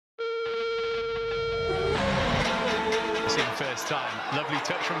first time. Lovely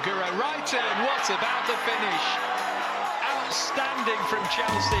touch from Guro Reiten. What about the finish? Outstanding from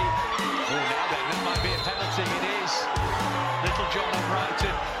Chelsea. Oh, now then, that might be a penalty. It is. Little John on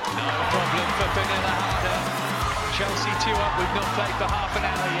Reiten. No problem for Vanilla Harder. Chelsea 2 up. We've not played for half an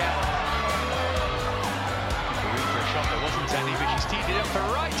hour yet. Room for a shot. There wasn't any, but she's teed it up for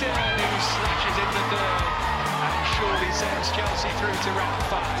Reiten, who slashes in the third. And surely sends Chelsea through to round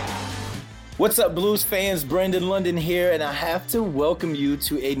 5. What's up, Blues fans? Brendan London here, and I have to welcome you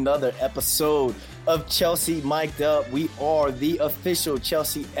to another episode of Chelsea Mic'd Up. We are the official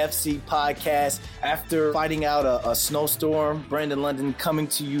Chelsea FC podcast. After fighting out a snowstorm, Brendan London coming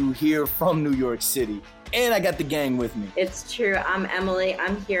to you here from New York City. And I got the gang with me. It's true. I'm Emily.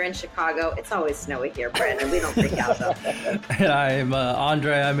 I'm here in Chicago. It's always snowy here, Brandon. We don't freak out, though. And I'm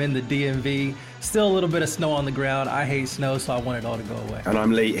Andre. I'm in the DMV. Still a little bit of snow on the ground. I hate snow, so I want it all to go away. And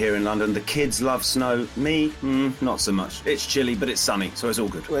I'm Lee here in London. The kids love snow. Me, not so much. It's chilly, but it's sunny, so it's all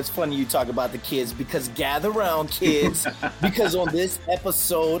good. Well, it's funny you talk about the kids because gather around, kids, because on this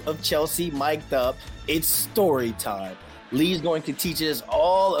episode of Chelsea Mic'd Up, it's story time. Lee's going to teach us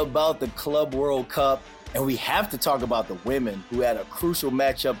all about the Club World Cup. And we have to talk about the women who had a crucial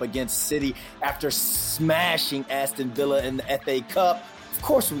matchup against City after smashing Aston Villa in the FA Cup. Of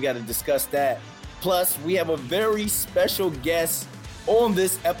course, we got to discuss that. Plus, we have a very special guest on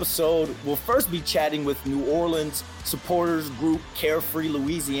this episode. We'll first be chatting with New Orleans supporters group Carefree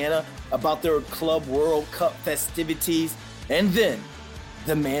Louisiana about their Club World Cup festivities. And then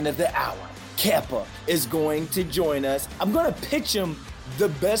the man of the hour, Kepa, is going to join us. I'm going to pitch him the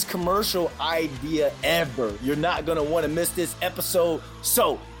best commercial idea ever. You're not going to want to miss this episode.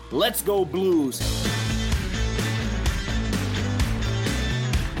 So let's go Blues.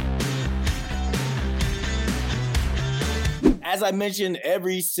 As I mentioned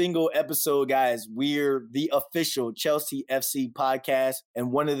every single episode, guys, we're the official Chelsea FC podcast.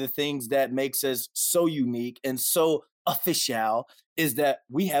 And one of the things that makes us so unique and so official is that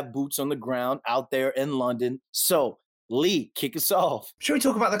we have boots on the ground out there in London. So Lee, kick us off. Should we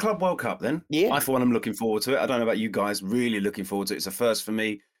talk about the Club World Cup then? Yeah. I, for one, am looking forward to it. I don't know about you guys, really looking forward to it. It's a first for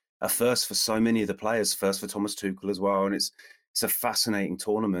me, a first for so many of the players, first for Thomas Tuchel as well. And it's a fascinating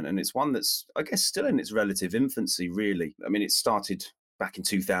tournament. And it's one that's, I guess, still in its relative infancy, really. I mean, it started back in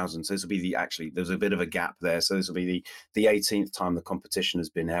 2000. So this will be there's a bit of a gap there. So this will be the 18th time the competition has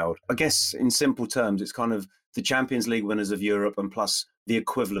been held. I guess in simple terms, it's kind of the Champions League winners of Europe and plus the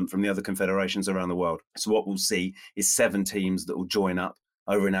equivalent from the other confederations around the world. So what we'll see is 7 teams that will join up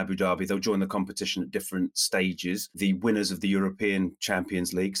over in Abu Dhabi. They'll join the competition at different stages. The winners of the European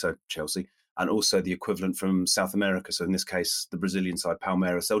Champions League, so Chelsea, and also the equivalent from South America. So in this case, the Brazilian side,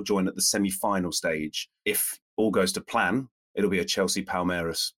 Palmeiras, they'll join at the semi-final stage. If all goes to plan, it'll be a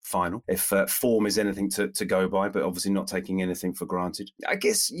Chelsea-Palmeiras final. If form is anything to go by, but obviously not taking anything for granted. I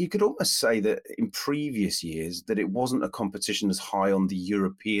guess you could almost say that in previous years that it wasn't a competition as high on the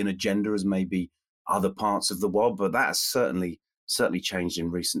European agenda as maybe other parts of the world, but that's certainly changed in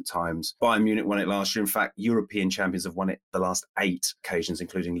recent times. Bayern Munich won it last year. In fact, European champions have won it the last 8 occasions,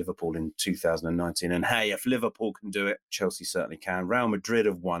 including Liverpool in 2019. And hey, if Liverpool can do it, Chelsea certainly can. Real Madrid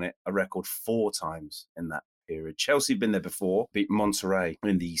have won it a record 4 times in that period. Chelsea have been there before, beat Monterrey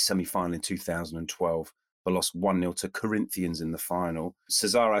in the semi-final in 2012, but lost 1-0 to Corinthians in the final.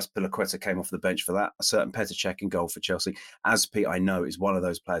 Cesar Azpilicueta came off the bench for that. A certain Petr Cech in goal for Chelsea. Azpi, I know, is one of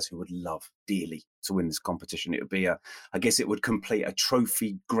those players who would love dearly to win this competition. It would be I guess it would complete a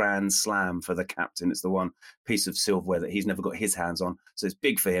trophy grand slam for the captain. It's the one piece of silverware that he's never got his hands on. So it's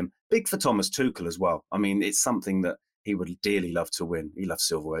big for him. Big for Thomas Tuchel as well. I mean, it's something that he would dearly love to win. He loves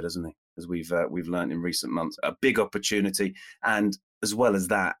silverware, doesn't he? As we've learned in recent months. A big opportunity. And as well as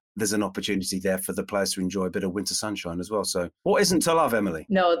that, there's an opportunity there for the players to enjoy a bit of winter sunshine as well. So what isn't to love, Emily?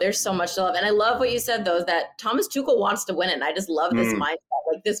 No, there's so much to love. And I love what you said, though, that Thomas Tuchel wants to win it. And I just love this mindset.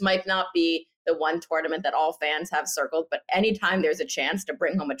 Like, this might not be the one tournament that all fans have circled, but anytime there's a chance to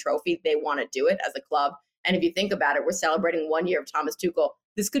bring home a trophy, they want to do it as a club. And if you think about it, we're celebrating 1 year of Thomas Tuchel.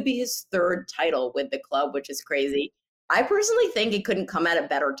 This could be his 3rd title with the club, which is crazy. I personally think it couldn't come at a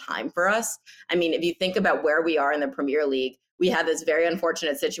better time for us. I mean, if you think about where we are in the Premier League, we had this very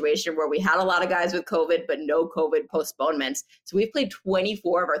unfortunate situation where we had a lot of guys with COVID, but no COVID postponements. So we've played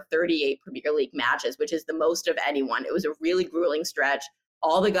 24 of our 38 Premier League matches, which is the most of anyone. It was a really grueling stretch.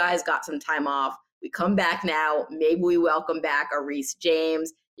 All the guys got some time off. We come back now. Maybe we welcome back a Reece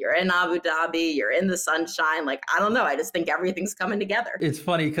James. You're in Abu Dhabi, you're in the sunshine. Like, I don't know. I just think everything's coming together. It's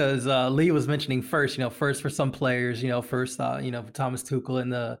funny because Lee was mentioning first for some players, first, for Thomas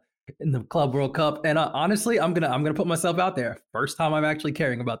Tuchel in the Club World Cup. And honestly, I'm gonna put myself out there. First time I'm actually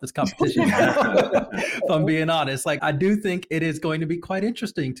caring about this competition. If I'm being honest, like I do think it is going to be quite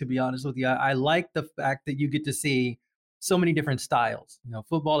interesting. To be honest with you, I like the fact that you get to see so many different styles.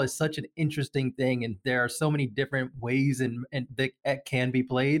 Football is such an interesting thing, and there are so many different ways and that it can be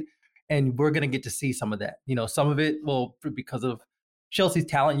played. And we're gonna get to see some of that. Some of it, well, because of Chelsea's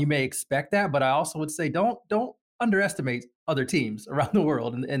talent, you may expect that, but I also would say don't underestimate other teams around the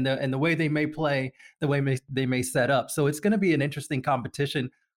world and the way they may play, the way they may set up. So it's going to be an interesting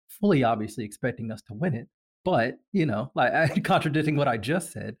competition. Fully, obviously, expecting us to win it, but like contradicting what I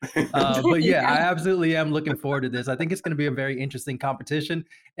just said. But yeah, I absolutely am looking forward to this. I think it's going to be a very interesting competition,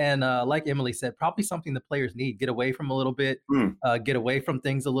 and like Emily said, probably something the players need: get away from a little bit, get away from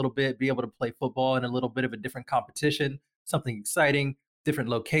things a little bit, be able to play football in a little bit of a different competition, something exciting.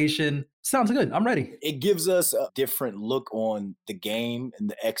 Different location. Sounds good. I'm ready. It gives us a different look on the game and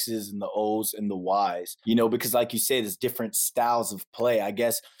the X's and the O's and the Y's, because like you said, there's different styles of play. I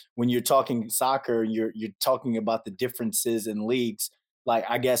guess when you're talking soccer, you're talking about the differences in leagues. Like,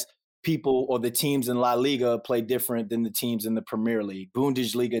 I guess people or the teams in La Liga play different than the teams in the Premier League.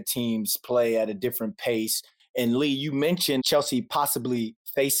 Bundesliga teams play at a different pace. And Lee, you mentioned Chelsea possibly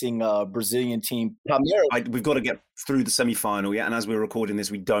facing a Brazilian team. We've got to get through the semi-final, yeah. And as we're recording this,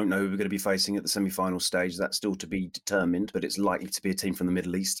 we don't know who we're going to be facing at the semi-final stage. That's still to be determined, but it's likely to be a team from the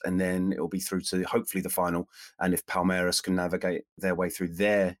Middle East, and then it'll be through to hopefully the final. And if Palmeiras can navigate their way through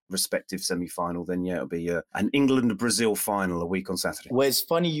their respective semi-final, then yeah, it'll be an England-Brazil final a week on Saturday. Well, it's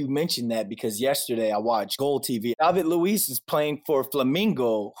funny you mentioned that because yesterday I watched Goal TV. David Luiz is playing for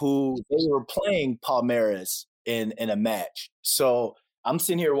Flamengo, who they were playing Palmeiras in a match. So I'm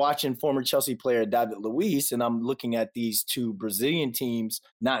sitting here watching former Chelsea player David Luiz, and I'm looking at these two Brazilian teams,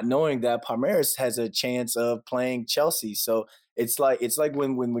 not knowing that Palmeiras has a chance of playing Chelsea. So it's like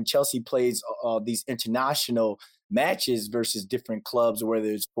when Chelsea plays these international matches versus different clubs, whether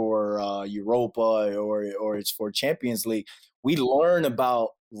it's for Europa or it's for Champions League, we learn about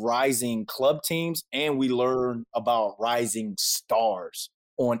rising club teams and we learn about rising stars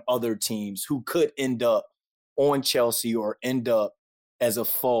on other teams who could end up on Chelsea or end up as a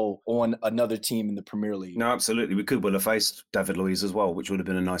foe on another team in the Premier League. No, absolutely. We could well have faced David Luiz as well, which would have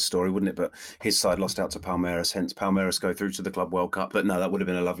been a nice story, wouldn't it? But his side lost out to Palmeiras, hence Palmeiras go through to the Club World Cup. But no, that would have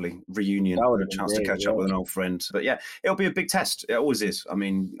been a lovely reunion, a chance to catch up with an old friend. But yeah, it'll be a big test. It always is. I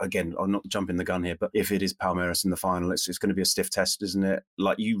mean, again, I'm not jumping the gun here, but if it is Palmeiras in the final, it's going to be a stiff test, isn't it?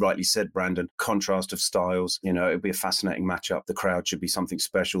 Like you rightly said, Brandon, contrast of styles. It'll be a fascinating matchup. The crowd should be something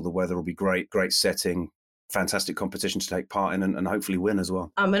special. The weather will be great setting. Fantastic competition to take part in and hopefully win as well.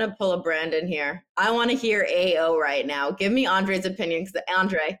 I'm going to pull a Brandon here. I want to hear AO right now. Give me Andre's opinion because,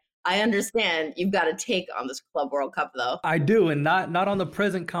 Andre, I understand you've got a take on this Club World Cup, though. I do, and not on the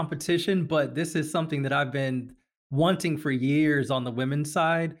present competition, but this is something that I've been wanting for years on the women's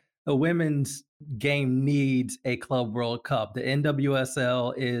side. The women's game needs a Club World Cup. The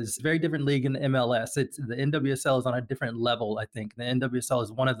NWSL is a very different league in the MLS. The NWSL is on a different level, I think. The NWSL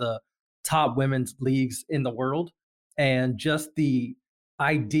is one of the top women's leagues in the world, and just the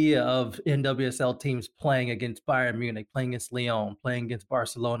idea of NWSL teams playing against Bayern Munich, playing against Lyon, playing against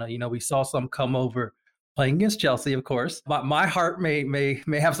Barcelona. We saw some come over playing against Chelsea, of course. My heart may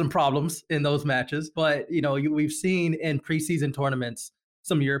have some problems in those matches, but we've seen in preseason tournaments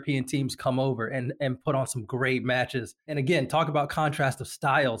some European teams come over and put on some great matches. And again, talk about contrast of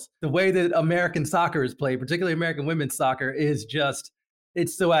styles. The way that American soccer is played, particularly American women's soccer, is just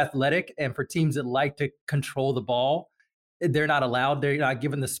it's so athletic, and for teams that like to control the ball, they're not allowed. They're not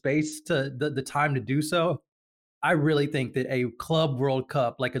given the space to the time to do so. I really think that a Club World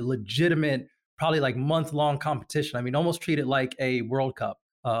Cup, like a legitimate, probably like month-long competition, I mean, almost treat it like a World Cup,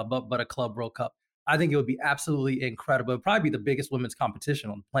 but a Club World Cup. I think it would be absolutely incredible. It would probably be the biggest women's competition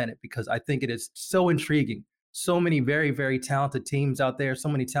on the planet because I think it is so intriguing. So many very, very talented teams out there, so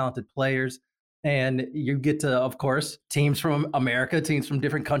many talented players. And you get to, of course, teams from America, teams from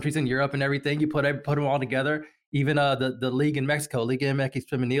different countries in Europe and everything. You put them all together. Even the league in Mexico, Liga MX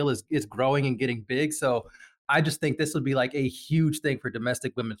Femenil, is growing and getting big. So I just think this would be like a huge thing for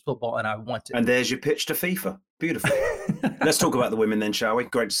domestic women's football, and I want it. And there's your pitch to FIFA. Beautiful. Let's talk about the women then, shall we?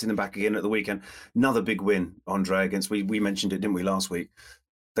 Great to see them back again at the weekend. Another big win, Andre, against, we mentioned it, didn't we, last week?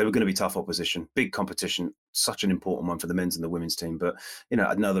 They were going to be tough opposition, big competition, such an important one for the men's and the women's team. But,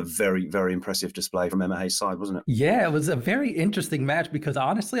 another very, very impressive display from Emma Hayes' side, wasn't it? Yeah, it was a very interesting match because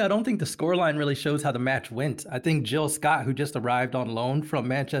honestly, I don't think the scoreline really shows how the match went. I think Jill Scott, who just arrived on loan from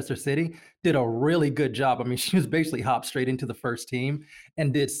Manchester City, did a really good job. I mean, she was basically hopped straight into the first team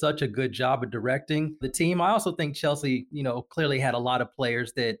and did such a good job of directing the team. I also think Chelsea, clearly had a lot of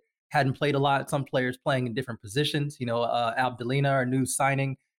players that hadn't played a lot. Some players playing in different positions. Abdelina, our new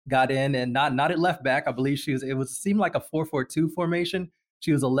signing, got in and not at left back. I believe seemed like a 4-4-2 formation.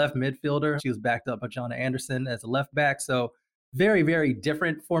 She was a left midfielder. She was backed up by Jonna Anderson as a left back. So very, very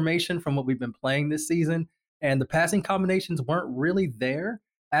different formation from what we've been playing this season. And the passing combinations weren't really there.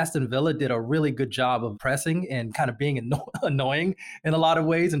 Aston Villa did a really good job of pressing and kind of being annoying in a lot of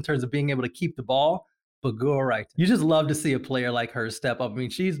ways in terms of being able to keep the ball. But Guro Reiten, you just love to see a player like her step up. I mean,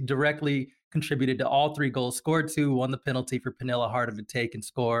 she's directly contributed to all 3 goals, scored 2, won the penalty for Pernille Harder to take and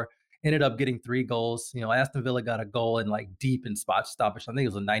score, ended up getting 3 goals. Aston Villa got a goal in deep in spot stoppage. I think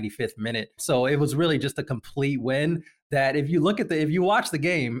it was the 95th minute. So it was really just a complete win that if you watch the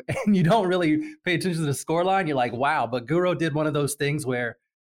game and you don't really pay attention to the scoreline, you're like, wow. But Guro did one of those things where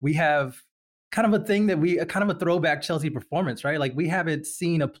we have kind of a thing kind of a throwback Chelsea performance, right? We haven't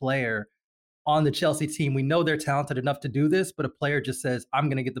seen a player on the Chelsea team. We know they're talented enough to do this, but a player just says, I'm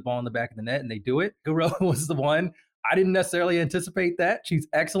going to get the ball in the back of the net, and they do it. Guro was the one. I didn't necessarily anticipate that. She's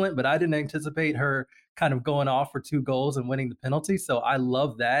excellent, but I didn't anticipate her kind of going off for 2 goals and winning the penalty. So I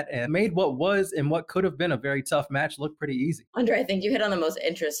love that and made what was and what could have been a very tough match look pretty easy. Andre, I think you hit on the most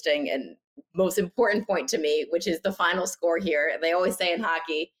interesting and most important point to me, which is the final score here. They always say in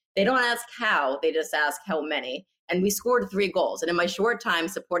hockey, they don't ask how, they just ask how many. And we scored 3 goals. And in my short time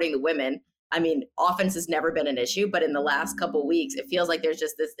supporting the women, I mean, offense has never been an issue, but in the last couple of weeks, it feels like there's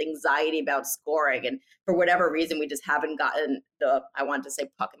just this anxiety about scoring. And for whatever reason, we just haven't gotten I wanted to say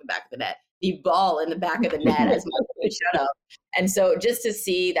puck in the back of the net, the ball in the back of the net as much as we should have. And so just to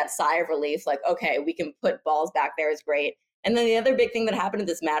see that sigh of relief, okay, we can put balls back there is great. And then the other big thing that happened in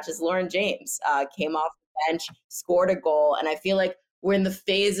this match is Lauren James came off the bench, scored a goal. And I feel like we're in the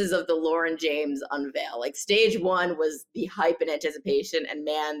phases of the Lauren James unveil. Stage 1 was the hype and anticipation, and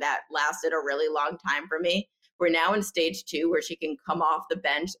man, that lasted a really long time for me. We're now in stage 2 where she can come off the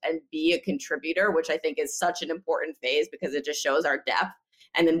bench and be a contributor, which I think is such an important phase because it just shows our depth.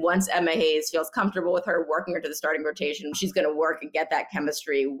 And then once Emma Hayes feels comfortable with her, working her to the starting rotation, she's going to work and get that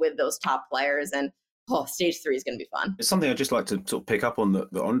chemistry with those top players. And stage 3 is going to be fun. It's something I'd just like to sort of pick up on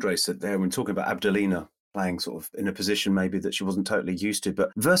that Andre said there when talking about Abdelina playing sort of in a position maybe that she wasn't totally used to.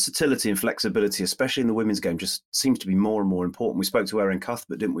 But versatility and flexibility, especially in the women's game, just seems to be more and more important. We spoke to Erin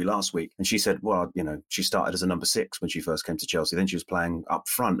Cuthbert, didn't we, last week? And she said, well, she started as a number 6 when she first came to Chelsea. Then she was playing up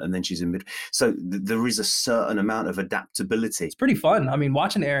front and then she's in mid. So there is a certain amount of adaptability. It's pretty fun. I mean,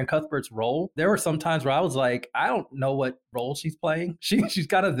 watching Erin Cuthbert's role, there were some times where I was like, I don't know what role she's playing. She's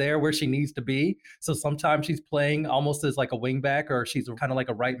kind of there where she needs to be. So sometimes she's playing almost as like a wing back, or she's kind of like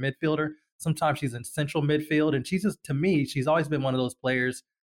a right midfielder. Sometimes she's in central midfield, and to me, she's always been one of those players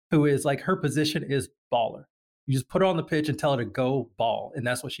who is her position is baller. You just put her on the pitch and tell her to go ball, and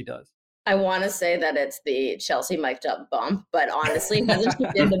that's what she does. I want to say that it's the Chelsea mic'd up bump, but honestly, hasn't she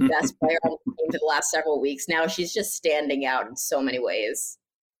been the best player on the team for the last several weeks now? She's just standing out in so many ways.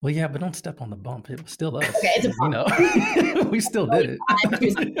 Well, yeah, but don't step on the bump. It was still us. Okay, it's a bump. We still did it. And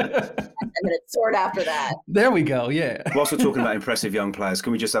then it's sort after that. There we go, yeah. Whilst we're talking about impressive young players,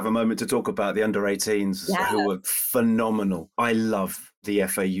 can we just have a moment to talk about the under-18s who were phenomenal? I love the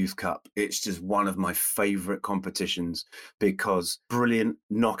FA Youth Cup. It's just one of my favourite competitions because brilliant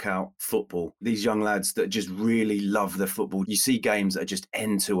knockout football. These young lads that just really love their football. You see games that are just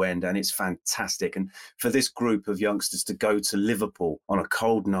end to end and it's fantastic. And for this group of youngsters to go to Liverpool on a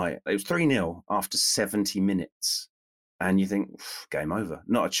cold night, it was 3-0 after 70 minutes. And you think, game over,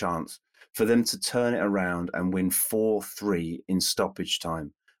 not a chance. For them to turn it around and win 4-3 in stoppage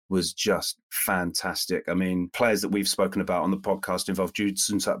time was just fantastic. I mean, players that we've spoken about on the podcast involved Jude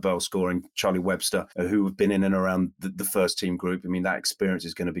Suntat-Bell scoring, Charlie Webster, who have been in and around the first team group. I mean, that experience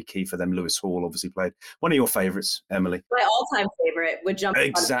is going to be key for them. Lewis Hall obviously played. One of your favourites, Emily. My all-time favourite would jump.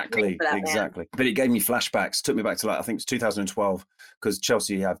 Exactly. But it gave me flashbacks. Took me back to I think it's 2012 because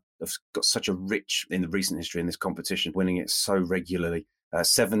Chelsea have got such a rich in the recent history in this competition, winning it so regularly.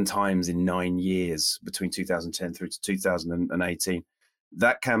 7 times in 9 years between 2010 through to 2018.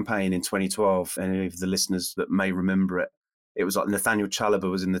 That campaign in 2012, any of the listeners that may remember it, it was like Nathaniel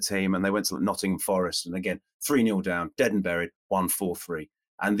Chalobah was in the team and they went to Nottingham Forest and again, 3-0 down, dead and buried, 1-4-3.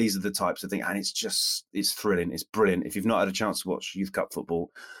 And these are the types of things. And it's thrilling. It's brilliant. If you've not had a chance to watch Youth Cup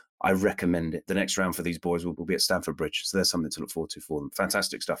football, I recommend it. The next round for these boys will be at Stamford Bridge. So there's something to look forward to for them.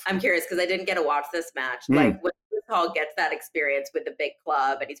 Fantastic stuff. I'm curious because I didn't get to watch this match. When Hall gets that experience with the big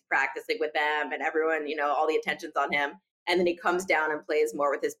club and he's practicing with them and everyone, all the attention's on him. And then he comes down and plays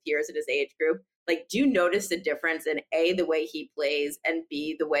more with his peers in his age group. Like, do you notice the difference in A, the way he plays, and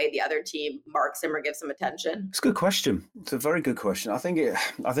B, the way the other team marks him or gives him attention? It's a good question. It's a very good question. I think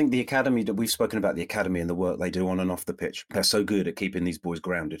the academy, that we've spoken about the academy and the work they do on and off the pitch. They're so good at keeping these boys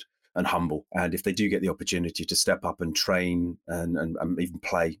grounded and humble. And if they do get the opportunity to step up and train and even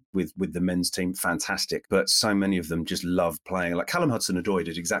play with the men's team, fantastic. But so many of them just love playing. Like Callum Hudson-Odoi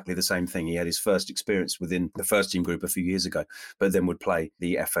did exactly the same thing. He had his first experience within the first team group a few years ago, but then would play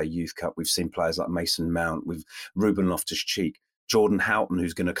the FA Youth Cup. We've seen players like Mason Mount, with Ruben Loftus-Cheek, Jordan Houghton,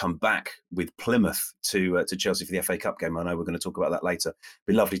 who's going to come back with Plymouth to Chelsea for the FA Cup game. I know we're going to talk about that later.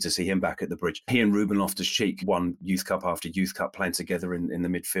 Be lovely to see him back at the Bridge. He and Ruben Loftus-Cheek won Youth Cup after Youth Cup, playing together in the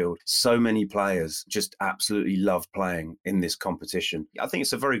midfield. So many players just absolutely love playing in this competition. I think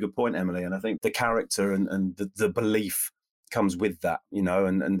it's a very good point, Emily, and I think the character and the belief comes with that,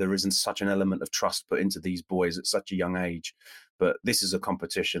 and there isn't such an element of trust put into these boys at such a young age. But this is a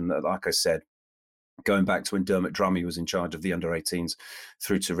competition that, like I said, going back to when Dermot Drummy was in charge of the under-18s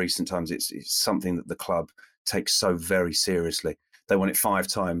through to recent times, it's something that the club takes so very seriously. They won it 5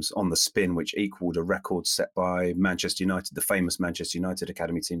 times on the spin, which equaled a record set by Manchester United, the famous Manchester United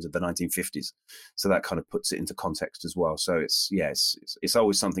academy teams of the 1950s. So that kind of puts it into context as well. So it's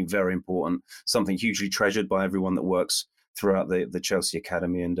always something very important, something hugely treasured by everyone that works throughout the Chelsea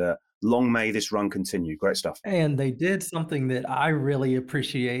Academy. And long may this run continue. Great stuff. And they did something that I really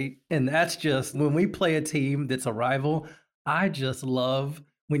appreciate, and that's just when we play a team that's a rival, I just love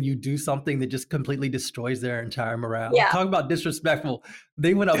when you do something that just completely destroys their entire morale. Yeah. Talk about disrespectful.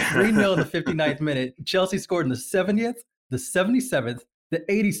 They went up 3-0 in the 59th minute. Chelsea scored in the 70th, the 77th, the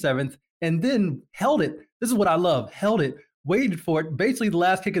 87th, and then held it. This is what I love. Held it, waited for it, basically the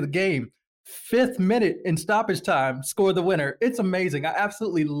last kick of the game. 5th minute in stoppage time, score the winner. It's amazing. I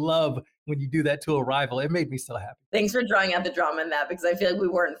absolutely love when you do that to a rival. It made me so happy. Thanks for drawing out the drama in that, because I feel like we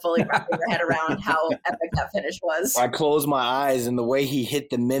weren't fully wrapping our head around how epic that finish was. I closed my eyes, and the way he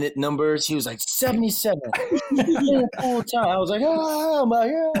hit the minute numbers, he was like 77 full time. I was like, oh my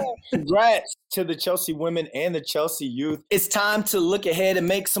God. Congrats to the Chelsea women and the Chelsea youth. It's time to look ahead and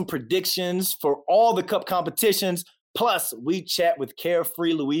make some predictions for all the cup competitions. Plus, we chat with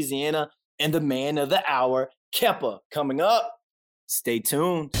Carefree Louisiana and the man of the hour, Kepa, coming up. Stay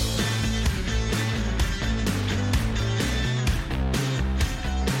tuned.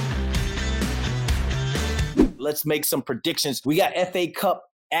 Let's make some predictions. We got FA Cup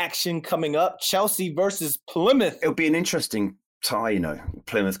action coming up. Chelsea versus Plymouth. It'll be an interesting tie,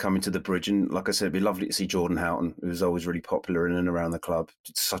 Plymouth coming to the Bridge. And like I said, it'd be lovely to see Jordan Houghton, who's always really popular in and around the club.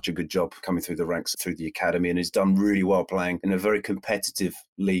 Did such a good job coming through the ranks, through the academy, and has done really well playing in a very competitive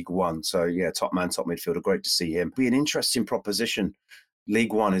League One. So yeah, top man, top midfielder. Great to see him. Be an interesting proposition.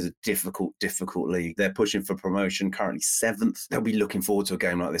 League One is a difficult league. They're pushing for promotion, currently 7th. They'll be looking forward to a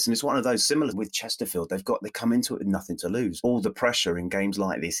game like this. And it's one of those similar with Chesterfield. They come into it with nothing to lose. All the pressure in games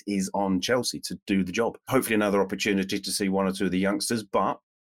like this is on Chelsea to do the job. Hopefully another opportunity to see one or two of the youngsters, but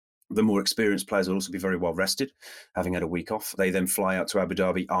the more experienced players will also be very well rested, having had a week off. They then fly out to Abu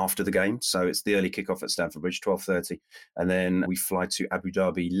Dhabi after the game. So it's the early kickoff at Stamford Bridge, 12:30. And then we fly to Abu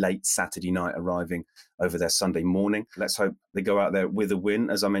Dhabi late Saturday night, arriving over there Sunday morning. Let's hope they go out there with a win.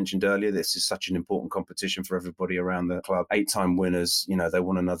 As I mentioned earlier, this is such an important competition for everybody around the club. 8-time winners, they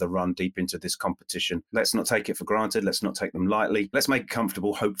want another run deep into this competition. Let's not take it for granted. Let's not take them lightly. Let's make it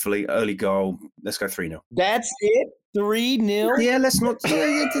comfortable, hopefully. Early goal. Let's go 3-0. That's it? 3-0? Yeah, let's not. What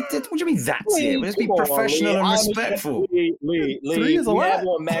do you mean that's it? Let's be professional and respectful. Lee, 3 is a lot. You have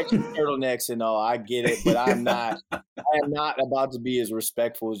on matching turtlenecks and all. I get it, but I'm not. I am not about to be as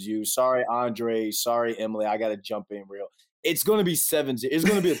respectful as you. Sorry, Andre. Sorry, Emily. I got to jump in real. It's going to be 7-0. It's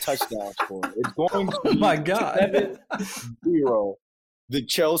going to be a touchdown score. It's going to be Oh my God. 7-0. The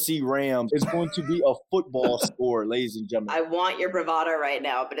Chelsea Rams. It's going to be a football score, ladies and gentlemen. I want your bravado right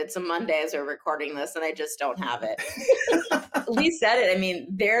now, but it's a Monday as we're recording this, and I just don't have it. Lee said it. I mean,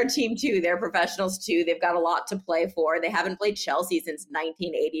 they're a team too. They're professionals too. They've got a lot to play for. They haven't played Chelsea since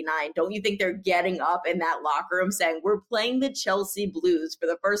 1989. Don't you think they're getting up in that locker room saying, we're playing the Chelsea Blues for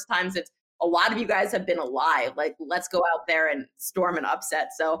the first time since a lot of you guys have been alive? Like, let's go out there and storm an upset.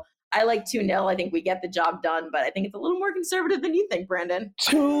 So I like 2-0. I think we get the job done, but I think it's a little more conservative than you think, Brandon.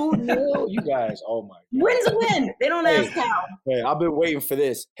 2-0. You guys, oh my God. Win's a win. They don't ask how. Hey, I've been waiting for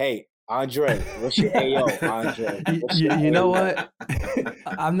this. Hey, Andre, what's your AO, Andre? You know what?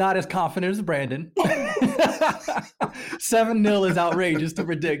 I'm not as confident as Brandon. 7-0 is outrageous to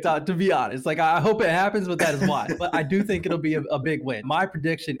predict, to be honest. Like, I hope it happens, but that is why. But I do think it'll be a big win. My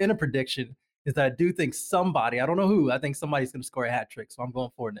prediction, in a prediction, is that I do think somebody, I don't know who, I think somebody's going to score a hat trick. So I'm going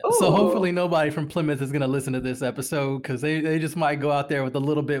for it. Ooh. So hopefully nobody from Plymouth is going to listen to this episode because they just might go out there with a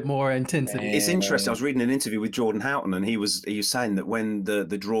little bit more intensity. It's interesting. I was reading an interview with Jordan Houghton, and he was saying that when the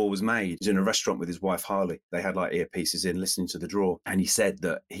draw was made, he was in a restaurant with his wife Harley. They had like earpieces in, listening to the draw, and he said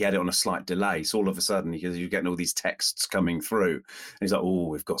that he had it on a slight delay. So all of a sudden, you're getting all these texts coming through, and he's like, "Oh,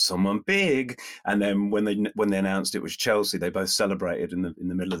 we've got someone big." And then when they announced it was Chelsea, they both celebrated in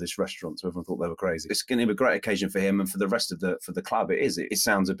the middle of this restaurant. So everyone thought they were crazy. It's going to be a great occasion for him and for the rest of the club. It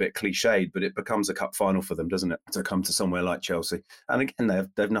sounds a bit cliched, but it becomes a cup final for them, doesn't it? To come to somewhere like Chelsea, and again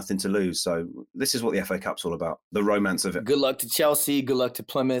they've nothing to lose. So this is what the FA Cup's all about, the romance of it. Good luck to Chelsea. Good luck to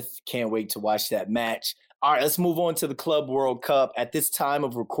Plymouth. Can't wait to watch that match. All right, let's move on to the Club World Cup. At this time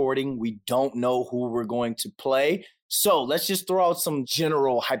of recording, we don't know who we're going to play. So let's just throw out some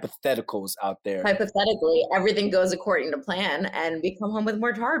general hypotheticals out there. Hypothetically, everything goes according to plan and we come home with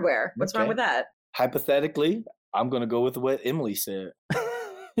more hardware. What's wrong with that? Hypothetically, I'm going to go with what Emily said.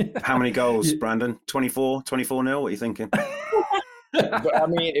 How many goals, Brandon? 24-0? What are you thinking? But, I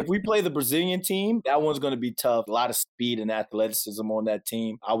mean, if we play the Brazilian team, that one's going to be tough. A lot of speed and athleticism on that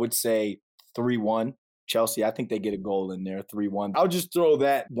team. I would say 3-1. Chelsea, I think they get a goal in there, 3-1. I'll just throw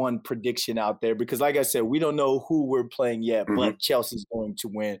that one prediction out there because, like I said, we don't know who we're playing yet, but Chelsea's going to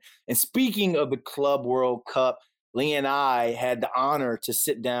win. And speaking of the Club World Cup, Lee and I had the honor to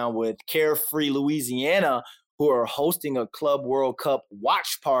sit down with Carefree Louisiana, who are hosting a Club World Cup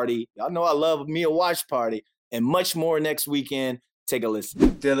watch party. Y'all know I love me a watch party, and much more next weekend. Take a listen.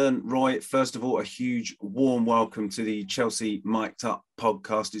 Dylan, Roy, first of all, a huge warm welcome to the Chelsea Mic'd Up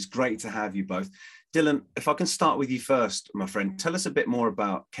podcast. It's great to have you both. Dylan, if I can start with you first, my friend, tell us a bit more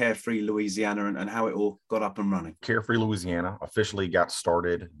about Carefree Louisiana and how it all got up and running. Carefree Louisiana officially got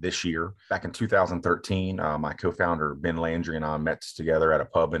started this year. Back in 2013, my co-founder, Ben Landry, and I met together at a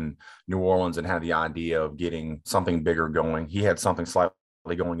pub in New Orleans and had the idea of getting something bigger going. He had something slightly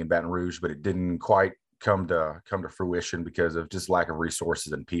going in Baton Rouge, but it didn't quite come to fruition because of just lack of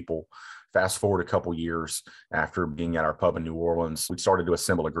resources and people. Fast forward a couple years after being at our pub in New Orleans, we started to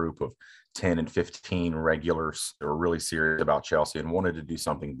assemble a group of 10 and 15 regulars that were really serious about Chelsea and wanted to do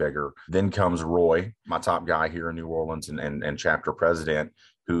something bigger. Then comes Roy, my top guy here in New Orleans and chapter president,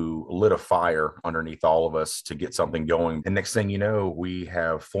 who lit a fire underneath all of us to get something going. And next thing you know, we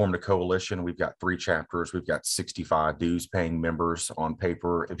have formed a coalition. We've got 3 chapters. We've got 65 dues paying members on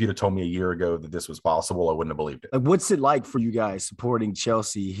paper. If you'd have told me a year ago that this was possible, I wouldn't have believed it. Like, what's it like for you guys supporting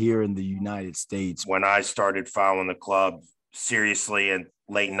Chelsea here in the United States? When I started following the club seriously in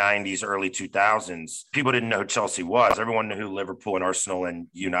late 90s, early 2000s, people didn't know who Chelsea was. Everyone knew who Liverpool and Arsenal and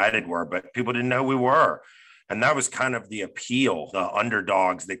United were, but people didn't know who we were. And that was kind of the appeal, the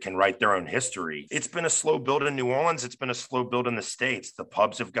underdogs that can write their own history. It's been a slow build in New Orleans. It's been a slow build in the States. The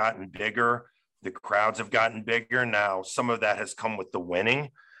pubs have gotten bigger. The crowds have gotten bigger. Now, some of that has come with the winning,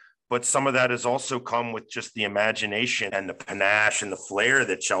 but some of that has also come with just the imagination and the panache and the flair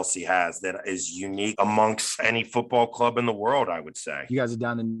that Chelsea has that is unique amongst any football club in the world, I would say. You guys are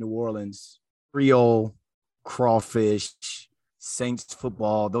down in New Orleans. Creole, crawfish, Saints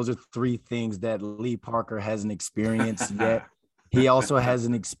football. Those are 3 things that Lee Parker hasn't experienced yet. He also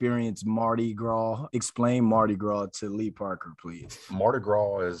hasn't experienced Mardi Gras. Explain Mardi Gras to Lee Parker, please. Mardi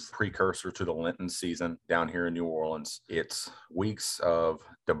Gras is precursor to the Lenten season down here in New Orleans. It's weeks of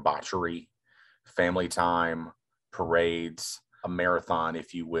debauchery, family time, parades, a marathon,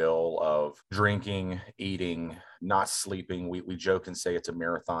 if you will, of drinking, eating, not sleeping. We joke and say it's a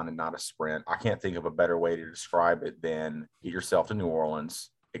marathon and not a sprint. I can't think of a better way to describe it than get yourself to New Orleans,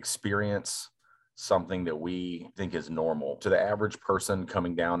 experience something that we think is normal. To the average person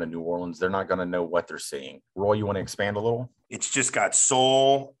coming down to New Orleans, they're not going to know what they're seeing. Roy, you want to expand a little? It's just got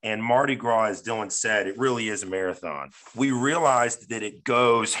soul, and Mardi Gras, as Dylan said, it really is a marathon. We realized that it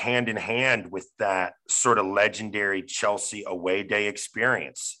goes hand in hand with that sort of legendary Chelsea away day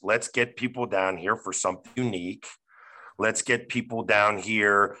experience. Let's get people down here for something unique. Let's get people down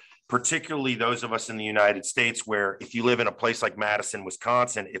here, particularly those of us in the United States, where if you live in a place like Madison,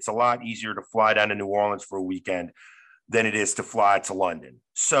 Wisconsin, it's a lot easier to fly down to New Orleans for a weekend than it is to fly to London.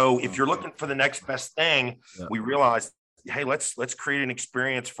 So if you're looking for the next best thing, we realized, hey, let's create an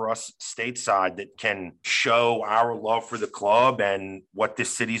experience for us stateside that can show our love for the club and what this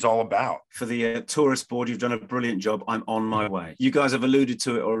city's all about. For the tourist board, you've done a brilliant job. I'm on my way. You guys have alluded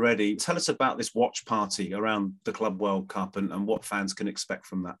to it already. Tell us about this watch party around the Club World Cup and what fans can expect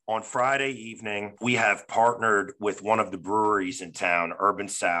from that. On Friday evening, we have partnered with one of the breweries in town, Urban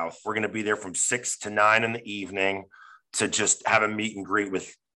South. We're going to be there from 6 to 9 in the evening to just have a meet and greet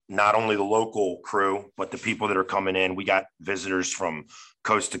with not only the local crew, but the people that are coming in. We got visitors from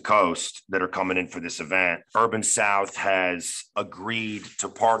coast to coast that are coming in for this event. Urban South has agreed to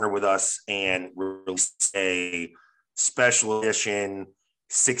partner with us and release a special edition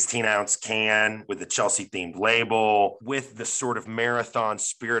 16-ounce can with the Chelsea-themed label. With the sort of marathon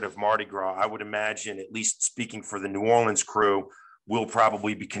spirit of Mardi Gras, I would imagine, at least speaking for the New Orleans crew, we'll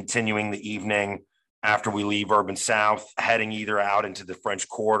probably be continuing the evening after we leave Urban South, heading either out into the French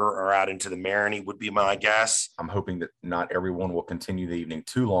Quarter or out into the Marigny would be my guess. I'm hoping that not everyone will continue the evening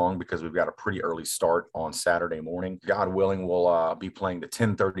too long because we've got a pretty early start on Saturday morning. God willing, we'll be playing the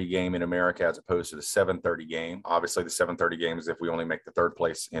 10:30 game in America as opposed to the 7:30 game. Obviously, the 7:30 game is if we only make the third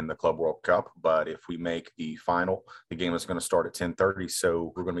place in the Club World Cup. But if we make the final, the game is going to start at 10:30.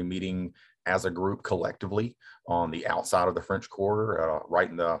 So we're going to be meeting as a group collectively on the outside of the French Quarter, right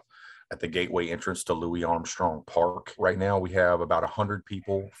at the gateway entrance to Louis Armstrong Park. Right now, we have about 100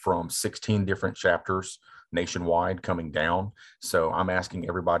 people from 16 different chapters nationwide coming down. So I'm asking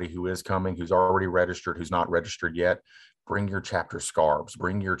everybody who is coming, who's already registered, who's not registered yet, bring your chapter scarves,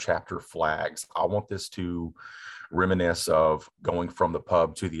 bring your chapter flags. I want this to reminisce of going from the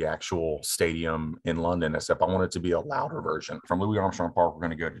pub to the actual stadium in London, except I want it to be a louder version. From Louis Armstrong Park, we're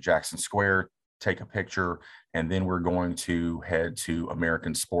going to go to Jackson Square, take a picture, and then we're going to head to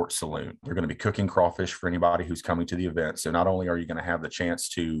American Sports Saloon. They're going to be cooking crawfish for anybody who's coming to the event. So not only are you going to have the chance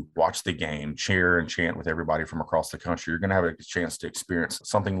to watch the game, cheer and chant with everybody from across the country, you're going to have a chance to experience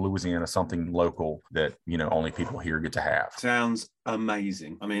something Louisiana, something local that, only people here get to have. Sounds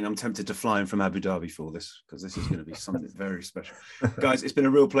amazing. I mean, I'm tempted to fly in from Abu Dhabi for this because this is going to be something very special. Guys, it's been a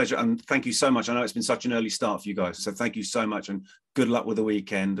real pleasure and thank you so much. I know it's been such an early start for you guys. So thank you so much and good luck with the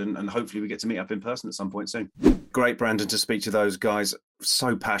weekend and hopefully we get to meet up in person at some point soon. Great, Brandon, to speak to those guys.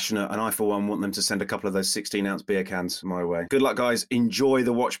 So passionate, and I, for one, want them to send a couple of those 16-ounce beer cans my way. Good luck, guys. Enjoy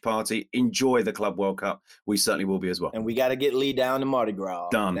the watch party. Enjoy the Club World Cup. We certainly will be as well. And we got to get Lee down to Mardi Gras.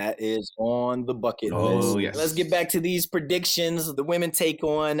 Done. That is on the bucket list. Yes. Let's get back to these predictions. The women take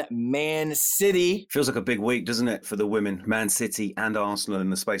on Man City. Feels like a big week, doesn't it, for the women? Man City and Arsenal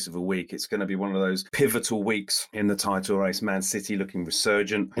in the space of a week. It's going to be one of those pivotal weeks in the title race. Man City looking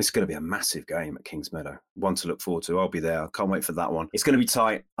resurgent. It's going to be a massive game at Kings Meadow. One to look forward to. I'll be there. I can't wait for that one. It's going to be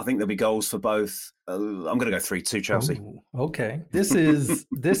tight. I think there'll be goals for both. I'm going to go 3-2 Chelsea. Ooh, okay. This is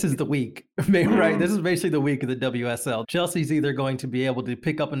the week, right? This is basically the week of the WSL. Chelsea's either going to be able to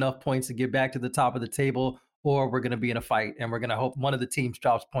pick up enough points to get back to the top of the table, or we're going to be in a fight and we're going to hope one of the teams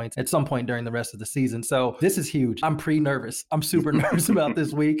drops points at some point during the rest of the season. So this is huge. I'm pre-nervous. I'm super nervous about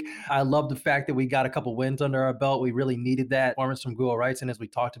this week. I love the fact that we got a couple wins under our belt. We really needed that performance from Guro Reiten, as we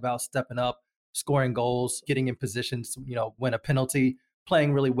talked about, stepping up, scoring goals, getting in positions to, win a penalty,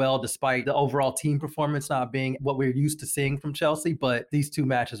 playing really well despite the overall team performance not being what we're used to seeing from Chelsea. But these two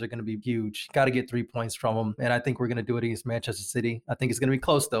matches are going to be huge. Got to get 3 points from them. And I think we're going to do it against Manchester City. I think it's going to be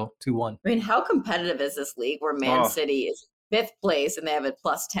close, though, 2-1. I mean, how competitive is this league where Man City is 5th place and they have a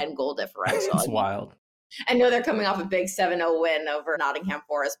 +10 goal differential? It's wild. I know they're coming off a big 7-0 win over Nottingham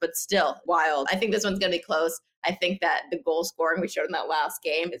Forest, but still wild. I think this one's going to be close. I think that the goal scoring we showed in that last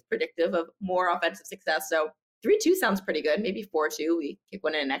game is predictive of more offensive success. So 3-2 sounds pretty good. Maybe 4-2. We kick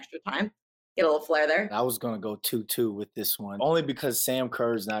one in extra time. Get a little flair there. I was going to go 2-2 with this one. Only because Sam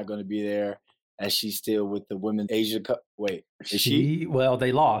Kerr's not going to be there as she's still with the Women's Asia Cup. Wait, is she? Well,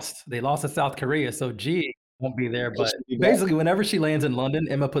 they lost. They lost to South Korea. So G won't be there. But basically, whenever she lands in London,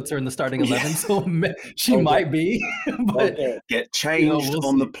 Emma puts her in the starting 11. So she might be. But get changed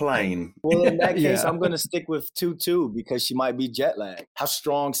on the plane. Well, in that case, I'm going to stick with 2-2 because she might be jet lagged. How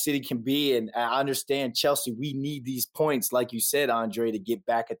strong City can be. And I understand Chelsea, we need these points, like you said, Andre, to get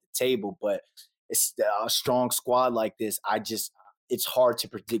back at the table. But it's a strong squad like this. It's hard to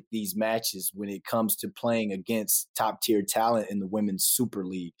predict these matches when it comes to playing against top-tier talent in the Women's Super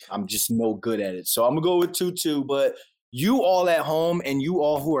League. I'm just no good at it. So I'm going to go with 2-2, but you all at home and you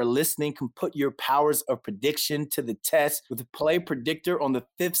all who are listening can put your powers of prediction to the test with the Play Predictor on the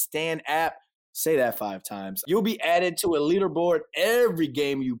Fifth Stand app. Say that 5 times. You'll be added to a leaderboard every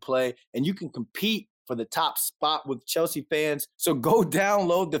game you play, and you can compete for the top spot with Chelsea fans. So go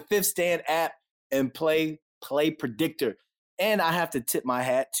download the Fifth Stand app and Play Predictor. And I have to tip my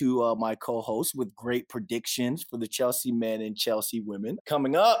hat to my co-host with great predictions for the Chelsea men and Chelsea women.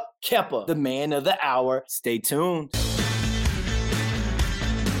 Coming up, Kepa, the man of the hour. Stay tuned.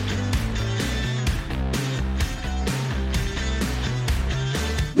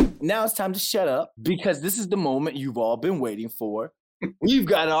 Now it's time to shut up because this is the moment you've all been waiting for. We've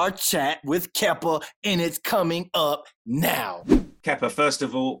got our chat with Kepa, and it's coming up now. Kepa, first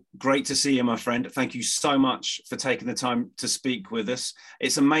of all, great to see you, my friend. Thank you so much for taking the time to speak with us.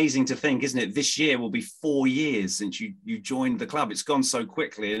 It's amazing to think, isn't it? This year will be 4 years since you joined the club. It's gone so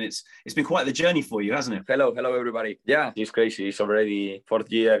quickly, and it's been quite the journey for you, hasn't it? Hello, everybody. Yeah, it's crazy. It's already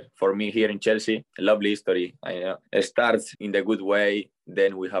 4th year for me here in Chelsea. A lovely history. It starts in the good way.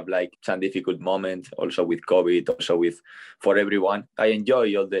 Then we have like some difficult moment, also with COVID, also for everyone. I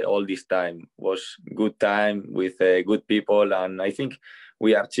enjoy all this time. It was good time with good people, and I think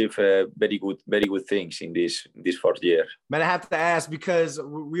we achieved very good things in this 4th year. Man, I have to ask, because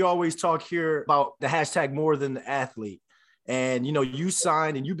we always talk here about the hashtag more than the athlete. And, you know, you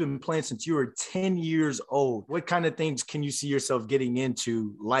signed and you've been playing since you were 10 years old. What kind of things can you see yourself getting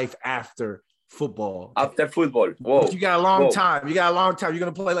into life after football? After football, whoa! You got a long time. You're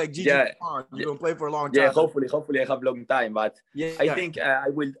gonna play like Gigi. You're gonna play for a long time. Yeah, hopefully I have a long time. But I think I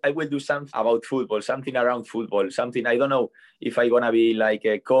will do something about football, something around football, something. I don't know if I'm gonna be like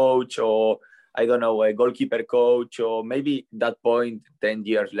a coach, or I don't know, a goalkeeper coach, or maybe that point 10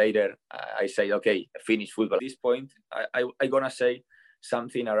 years later I say, okay, finish football. At this point I gonna say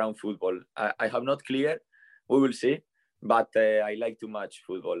something around football. I have not clear. We will see. But I like too much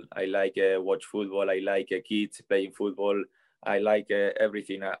football. I like watch football. I like kids playing football. I like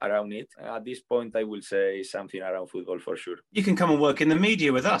everything around it. At this point, I will say something around football for sure. You can come and work in the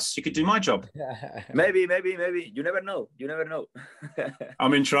media with us. You could do my job. Maybe. You never know.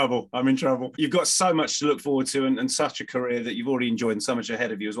 I'm in trouble. You've got so much to look forward to, and such a career that you've already enjoyed, and so much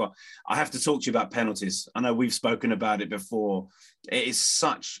ahead of you as well. I have to talk to you about penalties. I know we've spoken about it before. It is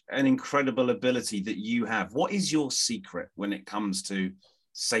such an incredible ability that you have. What is your secret when it comes to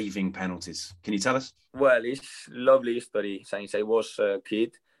saving penalties? Can you tell us? Well, it's lovely history. Since I was a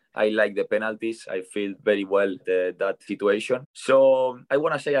kid, I like the penalties. I feel very well that situation. So I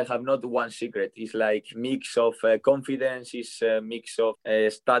want to say I have not one secret. It's like mix of confidence. It's a mix of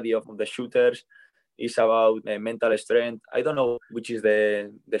study of the shooters. It's about mental strength. I don't know which is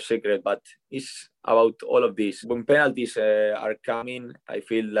the secret, but it's about all of this. When penalties are coming, I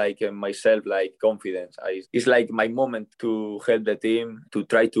feel like myself, like confidence. It's like my moment to help the team, to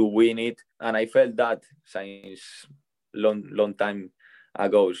try to win it. And I felt that since long time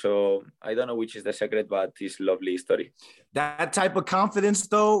ago. So I don't know which is the secret, but it's lovely story. That type of confidence,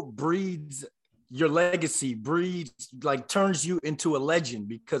 though, breeds your legacy, turns you into a legend,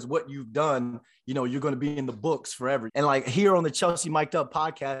 because what you've done, you know, you're going to be in the books forever. And like here on the Chelsea Mic'd Up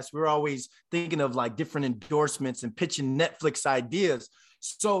podcast, we're always thinking of like different endorsements and pitching Netflix ideas.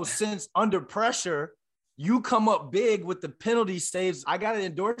 So since Under Pressure, you come up big with the penalty saves. I got an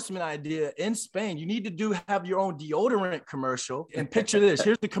endorsement idea in Spain. You need to have your own deodorant commercial. And picture this.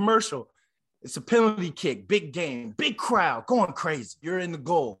 Here's the commercial. It's a penalty kick, big game, big crowd, going crazy. You're in the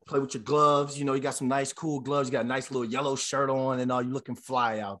goal. Play with your gloves. You know, you got some nice, cool gloves. You got a nice little yellow shirt on, and all you looking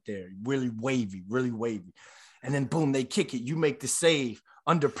fly out there. Really wavy. And then, boom, they kick it. You make the save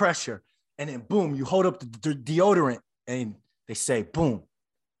under pressure. And then, boom, you hold up the deodorant, and they say, boom,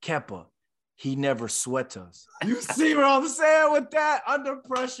 Kepa, he never sweat us. You see what I'm saying with that? Under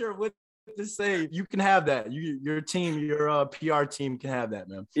pressure with the save. You can have that. Your team, your PR team can have that,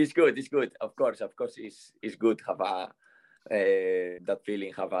 man. It's good. Of course, it's good to have that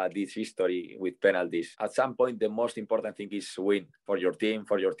feeling, have this history with penalties. At some point, the most important thing is win for your team,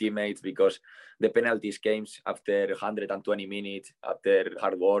 for your teammates, because the penalties games after 120 minutes, after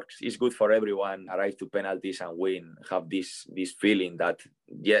hard work, it's good for everyone. Arrive to penalties and win. Have this feeling that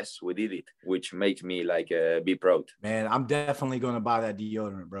yes, we did it, which makes me like be proud. Man, I'm definitely gonna buy that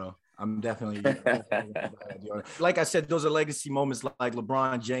deodorant, bro. I'm definitely like I said, those are legacy moments like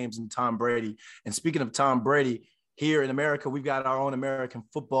LeBron James and Tom Brady. And speaking of Tom Brady, here in America, we've got our own American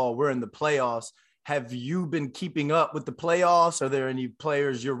football. We're in the playoffs. Have you been keeping up with the playoffs? Are there any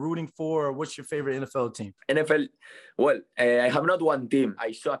players you're rooting for? Or what's your favorite NFL team? NFL, well, I have not one team.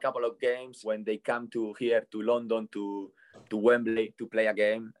 I saw a couple of games when they come to here to London to Wembley to play a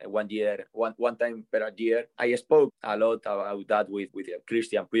game one time per year. I spoke a lot about that with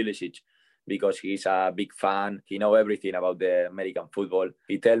Christian Pulisic, because he's a big fan. He knows everything about the American football.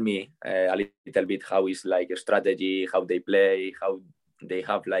 He tell me a little bit how it's like a strategy, how they play, how they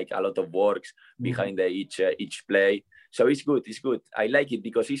have like a lot of works behind each play. So it's good. I like it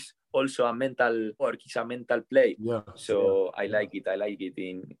because it's also a mental work. It's a mental play. Yeah. So I like it. I like it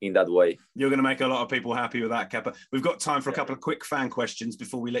in that way. You're going to make a lot of people happy with that, Kepa. We've got time for a couple of quick fan questions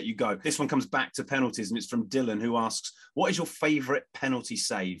before we let you go. This one comes back to penalties, and it's from Dylan, who asks, what is your favourite penalty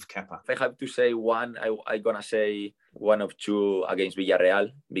save, Kepa? If I have to say one, I'm going to say one of two against Villarreal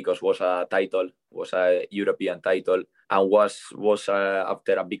because was a European title, and was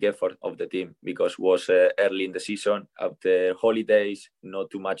after a big effort of the team because was early in the season, after holidays, not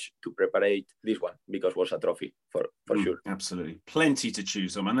too much to prepare this one because was a trophy for sure. Absolutely. Plenty to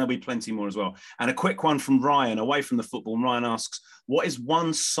choose from, and there'll be plenty more as well. And a quick one from Ryan, away from the football. Ryan asks, what is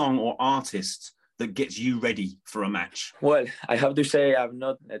one song or artist that gets you ready for a match? Well, I have to say I'm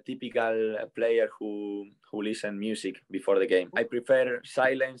not a typical player who listen music before the game. I prefer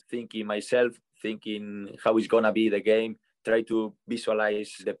silence, thinking myself, thinking how it's gonna be the game, try to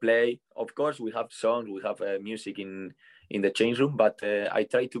visualize the play. Of course, we have songs, we have music in the change room, but I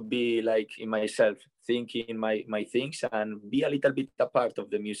try to be like in myself, thinking my things and be a little bit a part of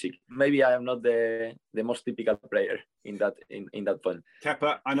the music. Maybe I am not the most typical player in that point.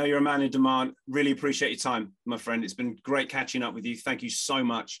 Kepa, I know you're a man in demand. Really appreciate your time, my friend. It's been great catching up with you. Thank you so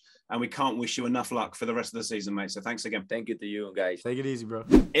much. And we can't wish you enough luck for the rest of the season, mate. So thanks again. Thank you to you guys. Take it easy, bro.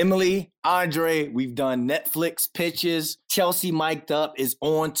 Emily, Andre, we've done Netflix pitches. Chelsea Mic'd Up is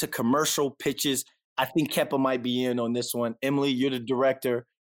on to commercial pitches. I think Kepa might be in on this one. Emily, you're the director.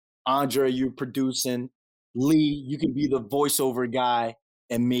 Andre, you're producing. Lee, you can be the voiceover guy.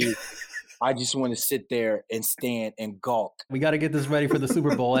 And me, I just want to sit there and stand and gawk. We got to get this ready for the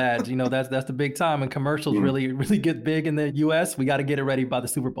Super Bowl ads. You know, that's the big time, and commercials really get big in the U.S. We got to get it ready by the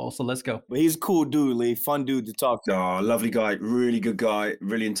Super Bowl. So let's go. But he's a cool dude, Lee. Fun dude to talk to. Oh, lovely guy. Really good guy.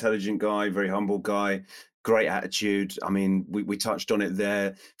 Really intelligent guy. Very humble guy. Great attitude. I mean, we touched on it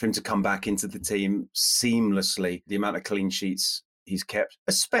there. For him to come back into the team seamlessly, the amount of clean sheets he's kept,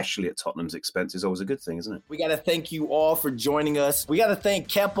 especially at Tottenham's expense, is always a good thing, isn't it? We got to thank you all for joining us. We got to thank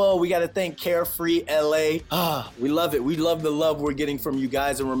Kepa. We got to thank Carefree LA. We love it. We love the love we're getting from you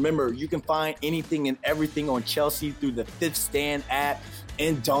guys. And remember, you can find anything and everything on Chelsea through the Fifth Stand app.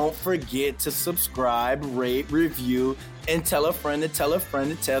 And don't forget to subscribe, rate, review, and tell a friend to tell a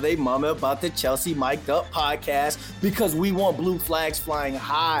friend to tell their mama about the Chelsea Mic'd Up podcast, because we want blue flags flying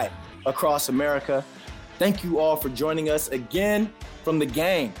high across America. Thank you all for joining us again from the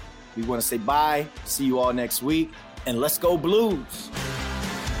gang. We want to say bye, see you all next week, and let's go Blues.